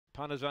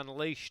Punters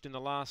unleashed in the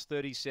last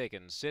 30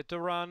 seconds. Set to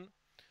run.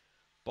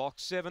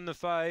 Box 7, the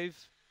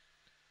fave.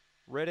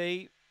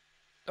 Ready.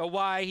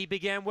 Away, he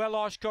began well,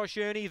 Oshkosh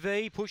Ernie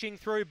V, pushing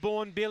through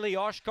Born Billy.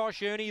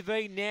 Oshkosh Ernie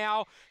V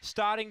now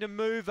starting to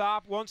move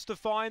up, wants to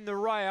find the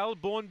rail.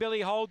 Born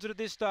Billy holds it at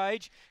this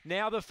stage.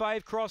 Now the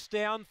fave crossed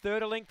down,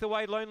 third a length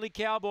away, Lonely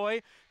Cowboy.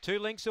 2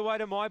 lengths away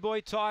to My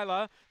Boy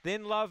Tyler.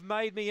 Then Love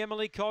Made Me,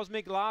 Emily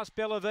Cosmic, last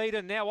Bella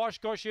Vita. Now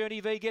Oshkosh Ernie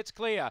V gets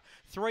clear.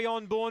 3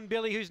 on Born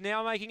Billy, who's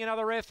now making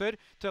another effort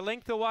to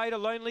length away to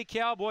Lonely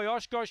Cowboy.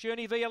 Oshkosh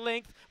Ernie V a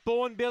length.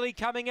 Born Billy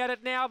coming at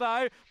it now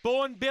though.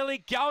 Born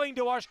Billy going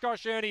to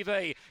Oshkosh Ernie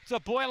V. It's a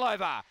boil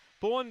over.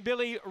 Born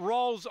Billy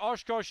rolls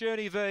Oshkosh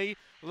Ernie V.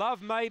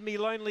 Love Made Me,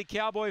 Lonely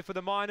Cowboy for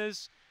the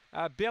minors.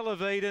 Bella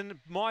Vita,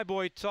 My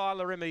Boy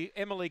Tyler,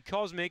 Emily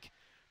Cosmic.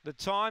 The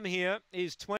time here is 20.